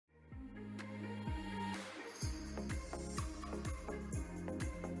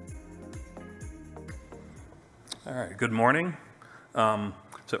All right, good morning.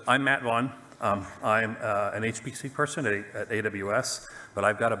 So I'm Matt Vaughn. I'm an HPC person at AWS, but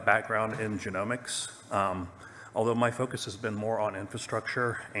I've got a background in genomics, although my focus has been more on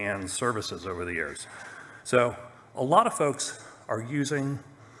infrastructure and services over the years. So a lot of folks are using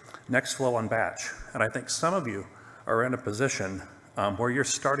Nextflow on Batch, and I think some of you are in a position where you're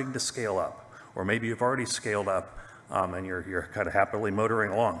starting to scale up, or maybe you've already scaled up and you're kind of happily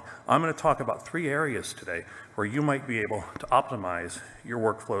motoring along. I'm going to talk about 3 areas today where you might be able to optimize your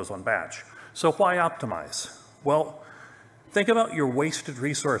workflows on Batch. So why optimize? Well, think about your wasted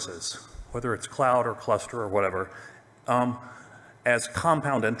resources, whether it's cloud or cluster or whatever, as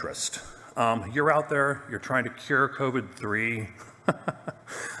compound interest. You're out there, you're trying to cure COVID-3.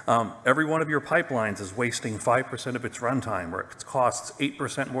 Every one of your pipelines is wasting 5% of its runtime, or it costs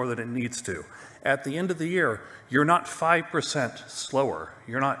 8% more than it needs to. At the end of the year, you're not 5% slower,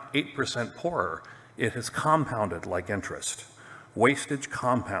 you're not 8% poorer. It has compounded like interest. Wastage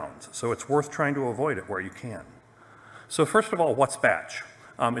compounds, so it's worth trying to avoid it where you can. So first of all, what's Batch?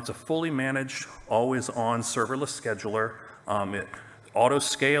 It's a fully managed, always-on serverless scheduler. It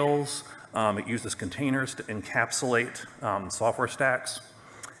auto-scales, it uses containers to encapsulate software stacks,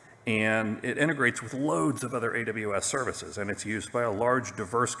 and it integrates with loads of other AWS services, and it's used by a large,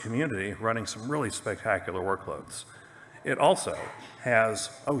 diverse community running some really spectacular workloads. It also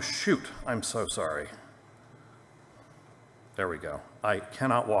has, oh shoot, I'm so sorry. There we go. I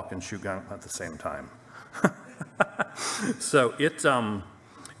cannot walk and chew gum at the same time. So it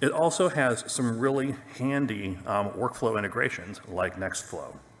also has some really handy workflow integrations like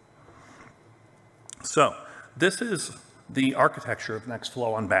Nextflow. So this is the architecture of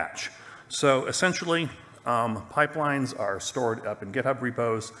Nextflow on Batch. So essentially, pipelines are stored up in GitHub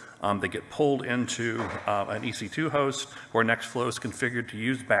repos. They get pulled into an EC2 host where Nextflow is configured to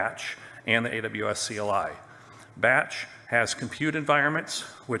use Batch and the AWS CLI. Batch has compute environments,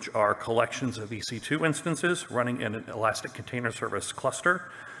 which are collections of EC2 instances running in an Elastic Container Service cluster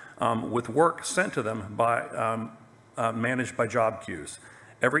with work sent to them by, managed by job queues.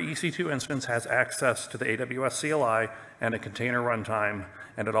 Every EC2 instance has access to the AWS CLI and a container runtime,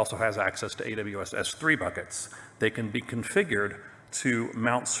 and it also has access to AWS S3 buckets. They can be configured to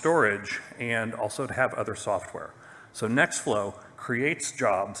mount storage and also to have other software. So Nextflow creates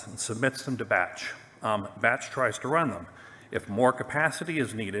jobs and submits them to Batch. Batch tries to run them. If more capacity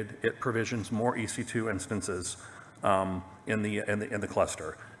is needed, it provisions more EC2 instances in the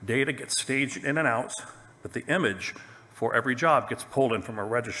cluster. Data gets staged in and out, but the image for every job gets pulled in from a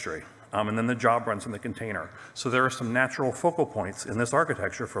registry, and then the job runs in the container. So there are some natural focal points in this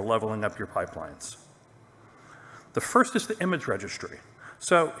architecture for leveling up your pipelines. The first is the image registry.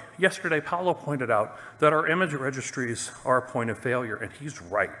 So yesterday, Paolo pointed out that our image registries are a point of failure, and he's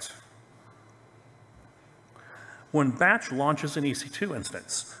right. When Batch launches an EC2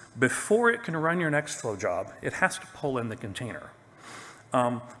 instance, before it can run your Nextflow job, it has to pull in the container.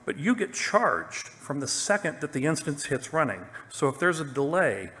 But you get charged from the second that the instance hits running. So if there's a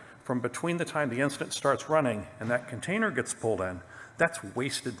delay from between the time the instance starts running and that container gets pulled in, that's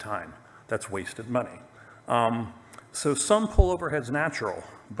wasted time. That's wasted money. So some pullover is natural,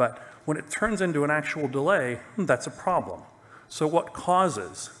 but when it turns into an actual delay, that's a problem. So what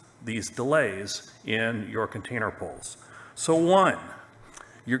causes these delays in your container pulls? So 1,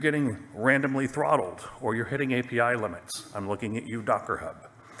 you're getting randomly throttled, or you're hitting API limits. I'm looking at you, Docker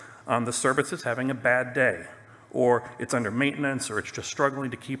Hub. The service is having a bad day, or it's under maintenance, or it's just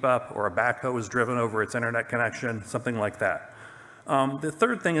struggling to keep up, or a backhoe is driven over its internet connection, something like that. The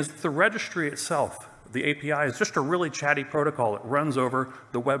third thing is the registry itself. The API is just a really chatty protocol. It runs over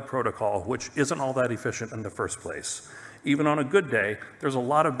the web protocol, which isn't all that efficient in the first place. Even on a good day, there's a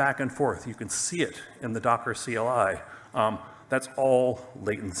lot of back and forth. You can see it in the Docker CLI. That's all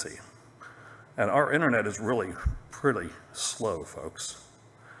latency. And our internet is really pretty slow, folks.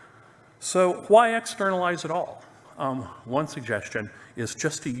 So why externalize it all? One suggestion is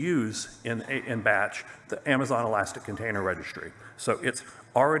just to use in Batch the Amazon Elastic Container Registry. So it's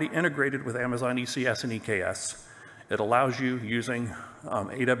already integrated with Amazon ECS and EKS. It allows you, using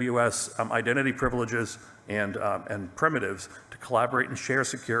AWS identity privileges and primitives, to collaborate and share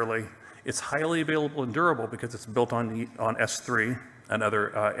securely. It's highly available and durable because it's built on S3 and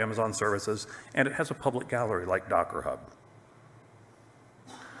other Amazon services, and it has a public gallery like Docker Hub.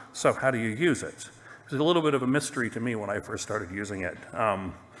 So how do you use it? It was a little bit of a mystery to me when I first started using it.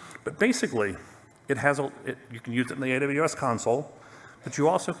 But basically, you can use it in the AWS console, but you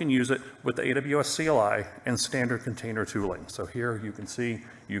also can use it with the AWS CLI and standard container tooling. So here you can see,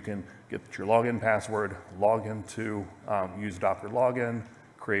 you can get your login password, log into, use Docker login,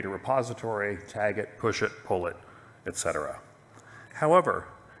 create a repository, tag it, push it, pull it. etc. However,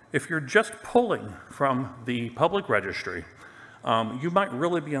 if you're just pulling from the public registry, you might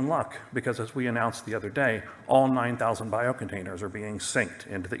really be in luck because, as we announced the other day, all 9,000 biocontainers are being synced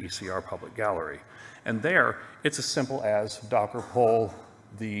into the ECR public gallery. And there, it's as simple as Docker pull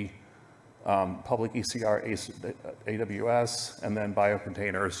the public ECR AWS, and then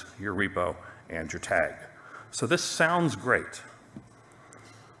biocontainers, your repo, and your tag. So this sounds great,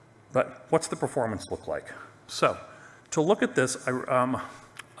 but what's the performance look like? So to look at this,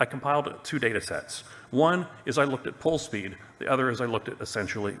 I compiled 2 data sets. One is I looked at pull speed. The other is I looked at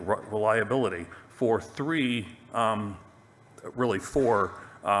essentially reliability for 4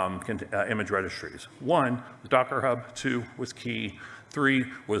 image registries. 1 was Docker Hub, 2 was Key, 3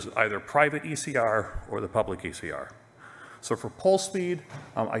 was either private ECR or the public ECR. So for pull speed,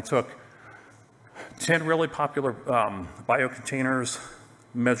 I took 10 really popular biocontainers,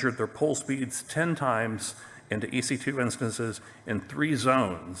 measured their pull speeds 10 times into EC2 instances in 3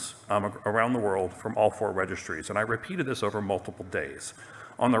 zones around the world from all 4 registries. And I repeated this over multiple days.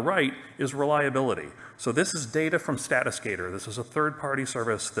 On the right is reliability. So this is data from Statusgator. This is a third-party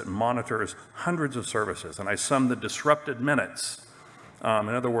service that monitors hundreds of services. And I summed the disrupted minutes, in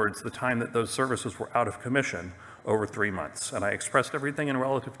other words, the time that those services were out of commission, over 3 months. And I expressed everything in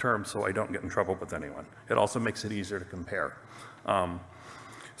relative terms so I don't get in trouble with anyone. It also makes it easier to compare.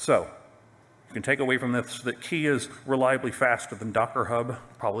 So you can take away from this that Key is reliably faster than Docker Hub,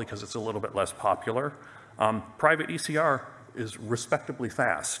 probably because it's a little bit less popular. Private ECR is respectably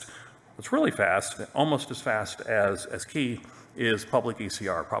fast. What's really fast, almost as fast as Key, is public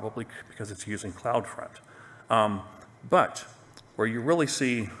ECR, probably because it's using CloudFront. But where you really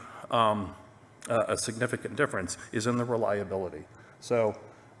see a significant difference is in the reliability. So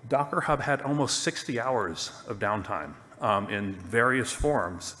Docker Hub had almost 60 hours of downtime in various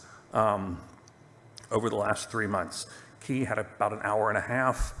forms over the last 3 months. Key had about 1.5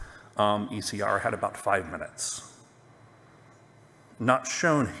 hours. ECR had about 5 minutes. Not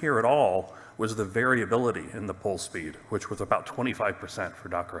shown here at all was the variability in the pull speed, which was about 25% for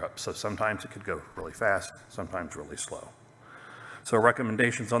Docker Hub. So sometimes it could go really fast, sometimes really slow. So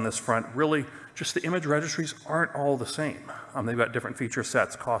recommendations on this front, really just the image registries aren't all the same. They've got different feature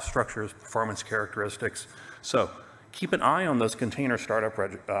sets, cost structures, performance characteristics. So keep an eye on those container startup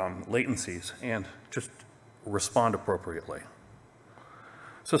latencies and just respond appropriately.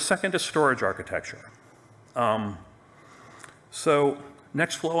 So second is storage architecture. So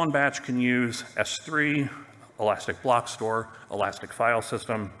Nextflow on Batch can use S3, Elastic Block Store, Elastic File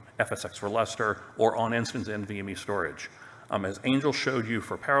System, FSX for Lustre, or on-instance NVMe storage. As Angel showed you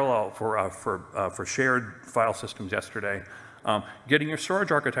for parallel, for shared file systems yesterday, getting your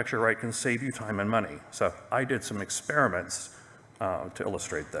storage architecture right can save you time and money. So I did some experiments to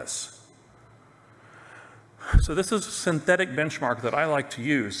illustrate this. So this is a synthetic benchmark that I like to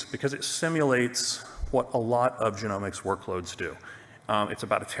use because it simulates what a lot of genomics workloads do. It's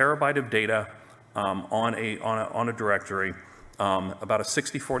about 1 terabyte of data on a directory, about a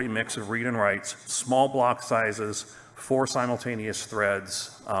 60-40 mix of read and writes, small block sizes, 4 simultaneous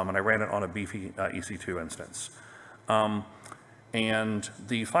threads, and I ran it on a beefy EC2 instance. And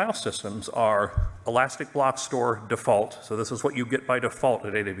the file systems are Elastic Block Store default, so this is what you get by default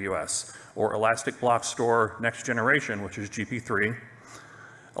at AWS, or Elastic Block Store Next Generation, which is GP3,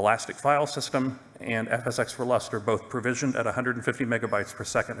 Elastic File System, and FSX for Lustre, both provisioned at 150 megabytes per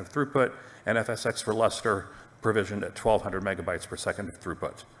second of throughput, and FSX for Lustre provisioned at 1,200 megabytes per second of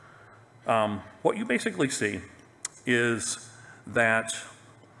throughput. What you basically see is that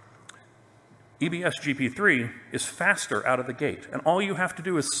EBS GP3 is faster out of the gate, and all you have to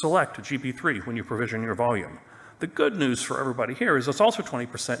do is select GP3 when you provision your volume. The good news for everybody here is it's also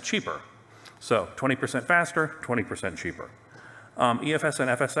 20% cheaper. So 20% faster, 20% cheaper. EFS and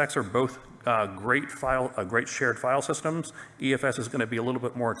FSX are both great shared file systems. EFS is going to be a little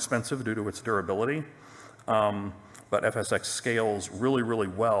bit more expensive due to its durability, but FSX scales really, really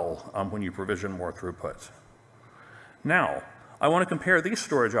well when you provision more throughput. Now, I want to compare these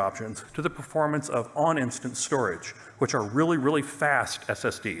storage options to the performance of on-instance storage, which are really, really fast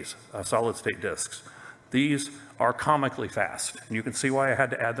SSDs, solid-state disks. These are comically fast, and you can see why I had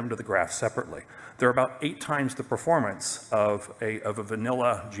to add them to the graph separately. They're about 8 times the performance of a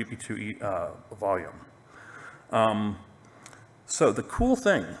vanilla GP2 volume. So the cool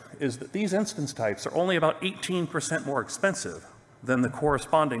thing is that these instance types are only about 18% more expensive than the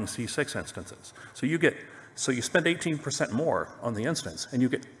corresponding C6 instances. So you spend 18% more on the instance, and you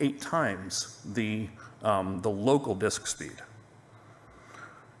get 8 times the local disk speed.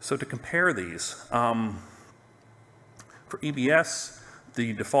 So to compare these, for EBS,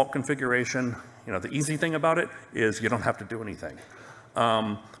 the default configuration the easy thing about it is you don't have to do anything.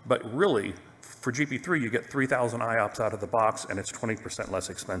 But really, for GP3, you get 3,000 IOPS out of the box, and it's 20% less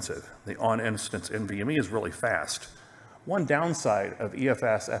expensive. The on-instance NVMe is really fast. One downside of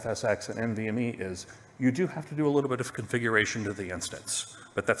EFS, FSX, and NVMe is you do have to do a little bit of configuration to the instance,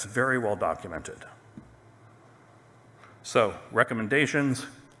 but that's very well documented. So, recommendations,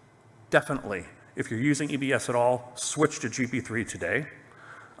 definitely. If you're using EBS at all, switch to GP3 today.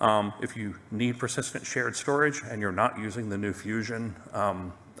 If you need persistent shared storage and you're not using the new Fusion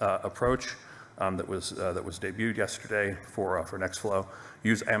approach that was debuted yesterday for Nextflow,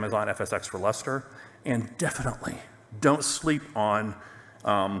 use Amazon FSX for Lustre, and definitely don't sleep on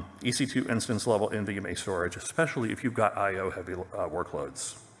EC2 instance level NVMe storage, especially if you've got IO heavy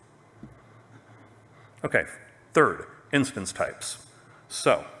workloads. Okay, third, instance types.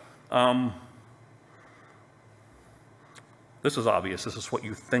 So, this is obvious. This is what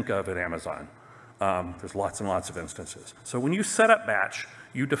you think of at Amazon. There's lots and lots of instances. So when you set up Batch,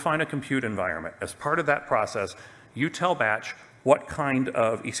 you define a compute environment. As part of that process, you tell Batch what kind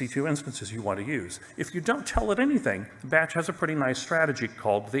of EC2 instances you want to use. If you don't tell it anything, Batch has a pretty nice strategy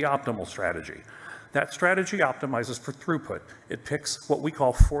called the optimal strategy. That strategy optimizes for throughput. It picks what we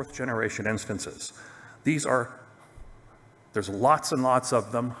call fourth generation instances. There's lots and lots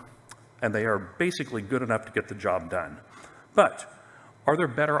of them, and they are basically good enough to get the job done. But are there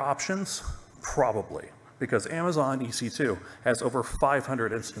better options? Probably, because Amazon EC2 has over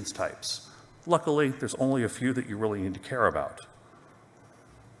 500 instance types. Luckily, there's only a few that you really need to care about.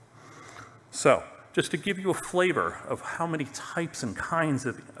 So, just to give you a flavor of how many types and kinds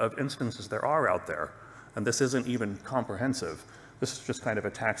of instances there are out there, and this isn't even comprehensive, this is just kind of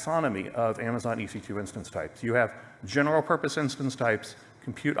a taxonomy of Amazon EC2 instance types. You have general purpose instance types,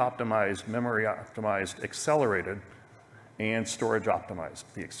 compute optimized, memory optimized, accelerated, and storage optimized.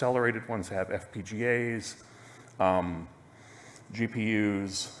 The accelerated ones have FPGAs,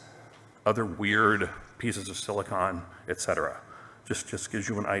 GPUs, other weird pieces of silicon, etc. Just gives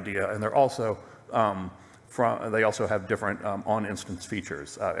you an idea. And they're also they also have different on-instance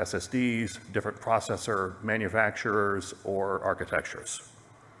features, SSDs, different processor manufacturers or architectures.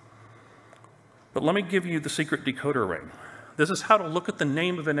 But let me give you the secret decoder ring. This is how to look at the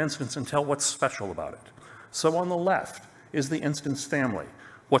name of an instance and tell what's special about it. So on the left is the instance family.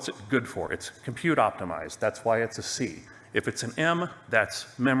 What's it good for? It's compute optimized. That's why it's a C. If it's an M,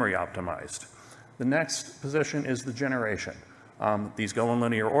 that's memory optimized. The next position is the generation. These go in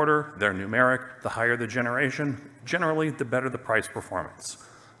linear order. They're numeric. The higher the generation, generally, the better the price performance.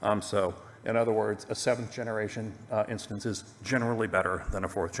 So in other words, a 7th generation instance is generally better than a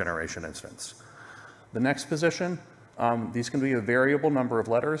 4th generation instance. The next position, these can be a variable number of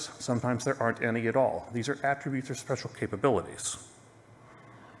letters. Sometimes there aren't any at all. These are attributes or special capabilities.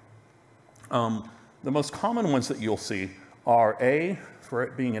 The most common ones that you'll see are A for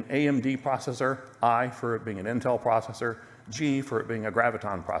it being an AMD processor, I for it being an Intel processor, G for it being a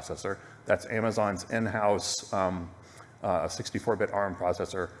Graviton processor. That's Amazon's in-house 64-bit ARM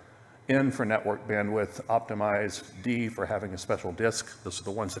processor. N for network bandwidth optimized, D for having a special disk. Those are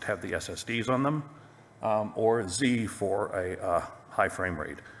the ones that have the SSDs on them. Or Z for a high frame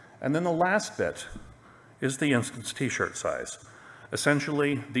rate. And then the last bit is the instance t-shirt size.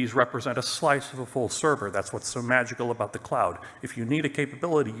 Essentially, these represent a slice of a full server. That's what's so magical about the cloud. If you need a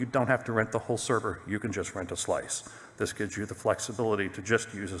capability, you don't have to rent the whole server. You can just rent a slice. This gives you the flexibility to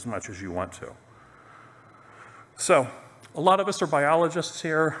just use as much as you want to. So, a lot of us are biologists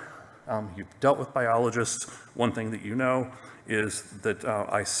here. You've dealt with biologists. One thing that you know is that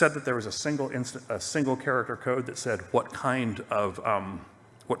I said that there was a single character code that said what kind of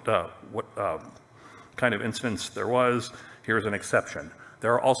kind of instance there was. Here's an exception.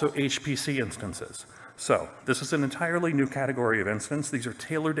 There are also HPC instances. So this is an entirely new category of instance. These are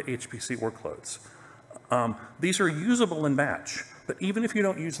tailored to HPC workloads. These are usable in Batch, but even if you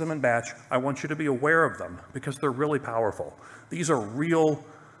don't use them in Batch, I want you to be aware of them because they're really powerful. These are real,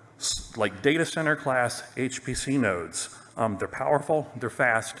 like data center class HPC nodes. They're powerful, they're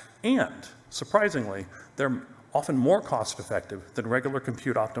fast, and surprisingly, they're often more cost effective than regular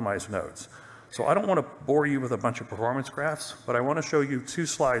compute optimized nodes. So I don't want to bore you with a bunch of performance graphs, but I want to show you 2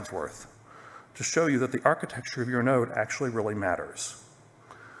 slides worth to show you that the architecture of your node actually really matters.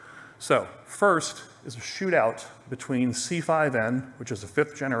 So first is a shootout between C5N, which is a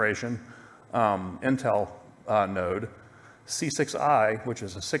 5th generation Intel node, C6I, which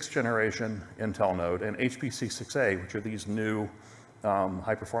is a 6th generation Intel node, and HPC6A, which are these new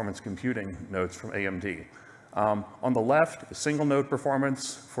high-performance computing nodes from AMD. On the left is single node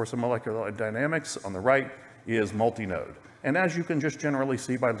performance for some molecular dynamics. On the right is multi-node. And as you can just generally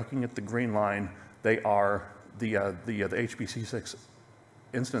see by looking at the green line, they are, the HPC6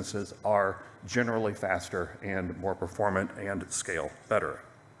 instances are generally faster and more performant and scale better.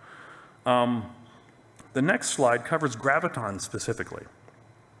 The next slide covers Graviton specifically.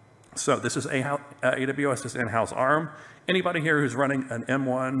 So this is AWS's in-house ARM. Anybody here who's running an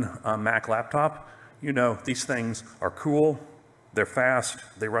M1 Mac laptop, you know these things are cool, they're fast,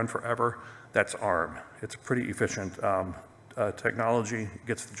 they run forever. That's ARM. It's a pretty efficient technology,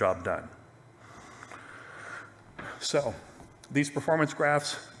 gets the job done. So these performance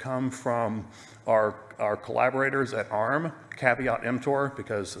graphs come from our collaborators at ARM, caveat emptor,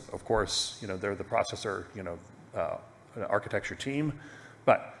 because of course, you know, they're the processor, you know, architecture team.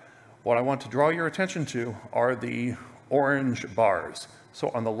 But what I want to draw your attention to are the orange bars. So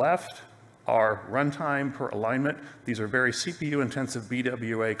on the left are runtime per alignment. These are very CPU-intensive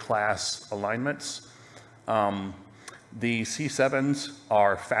BWA class alignments. The C7s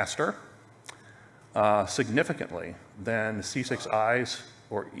are faster significantly than C6Is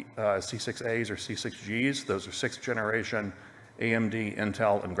or C6As or C6Gs. Those are 6th generation AMD,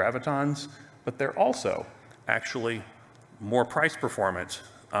 Intel, and Gravitons, but they're also actually more price performant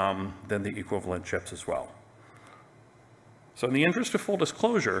than the equivalent chips as well. So in the interest of full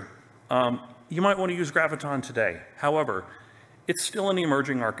disclosure, you might want to use Graviton today. However, it's still an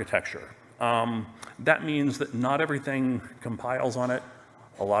emerging architecture. That means that not everything compiles on it.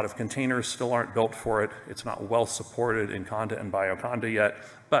 A lot of containers still aren't built for it. It's not well supported in Conda and Bioconda yet,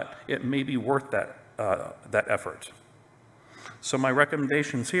 but it may be worth that effort. So my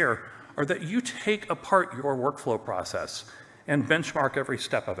recommendations here are that you take apart your workflow process and benchmark every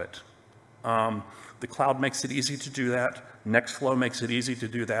step of it. The cloud makes it easy to do that. Nextflow makes it easy to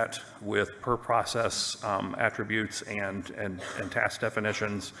do that with per process attributes and task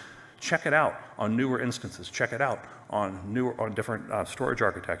definitions. Check it out on newer instances. Check it out on different storage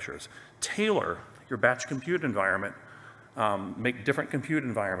architectures. Tailor your batch compute environment. Make different compute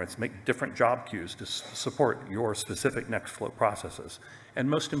environments. Make different job queues to support your specific Nextflow processes. And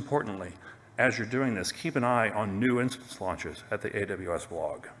most importantly, as you're doing this, keep an eye on new instance launches at the AWS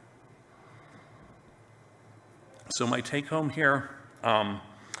blog. So my take home here,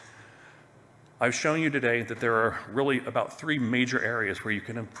 I've shown you today that there are really about 3 major areas where you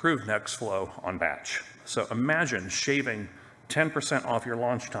can improve Nextflow on batch. So imagine shaving 10% off your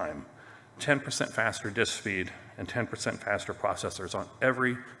launch time, 10% faster disk speed, and 10% faster processors on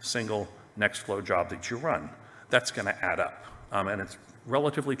every single Nextflow job that you run. That's going to add up, and it's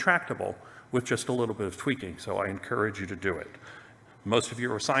relatively tractable with just a little bit of tweaking, so I encourage you to do it. Most of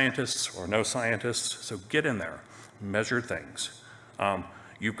you are scientists or no scientists, so get in there, measure things.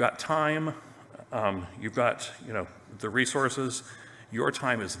 You've got time, you've got, you know, the resources. Your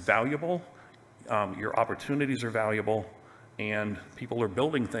time is valuable, your opportunities are valuable, and people are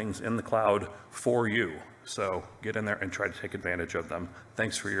building things in the cloud for you. So get in there and try to take advantage of them.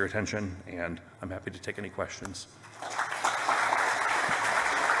 Thanks for your attention, and I'm happy to take any questions.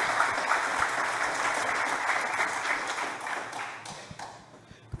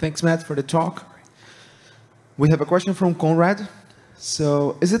 Thanks, Matt, for the talk. We have a question from Conrad.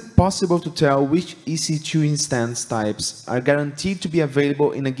 So, is it possible to tell which EC2 instance types are guaranteed to be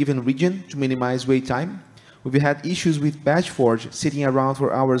available in a given region to minimize wait time? We've had issues with BatchForge sitting around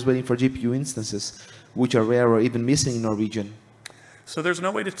for hours waiting for GPU instances, which are rare or even missing in our region. So there's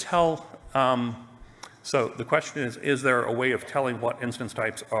no way to tell. So the question is there a way of telling what instance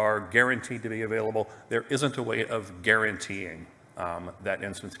types are guaranteed to be available? There isn't a way of guaranteeing that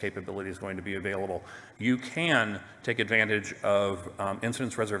instance capability is going to be available. You can take advantage of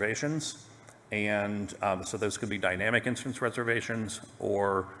instance reservations, and so those could be dynamic instance reservations,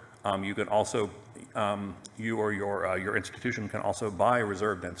 or you can also, you or your institution can also buy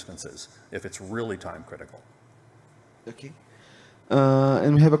reserved instances if it's really time critical. Okay.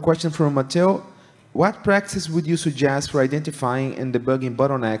 And we have a question from Matteo. What practices would you suggest for identifying and debugging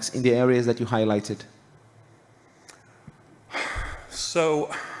bottlenecks in the areas that you highlighted?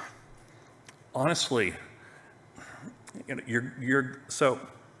 So, honestly, you know, so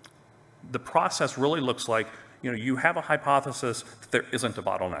the process really looks like, you know, you have a hypothesis that there isn't a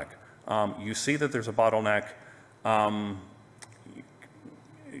bottleneck. You see that there's a bottleneck.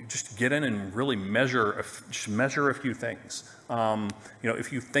 Just get in and really measure a few things. You know,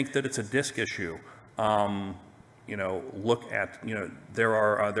 if you think that it's a disk issue, you know, look at, you know, there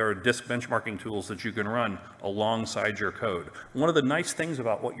are disk benchmarking tools that you can run alongside your code. One of the nice things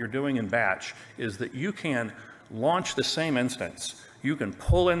about what you're doing in batch is that you can launch the same instance. You can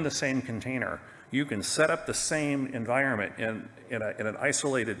pull in the same container. You can set up the same environment in an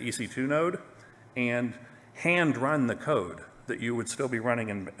isolated EC2 node and hand run the code that you would still be running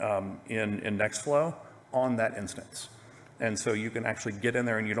in Nextflow on that instance. And so you can actually get in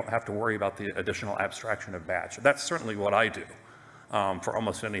there and you don't have to worry about the additional abstraction of batch. That's certainly what I do for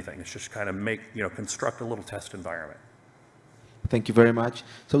almost anything. It's just kind of construct a little test environment. Thank you very much.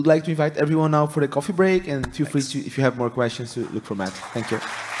 So I'd like to invite everyone now for the coffee break, and feel free to, if you have more questions, to look for Matt. Thank you.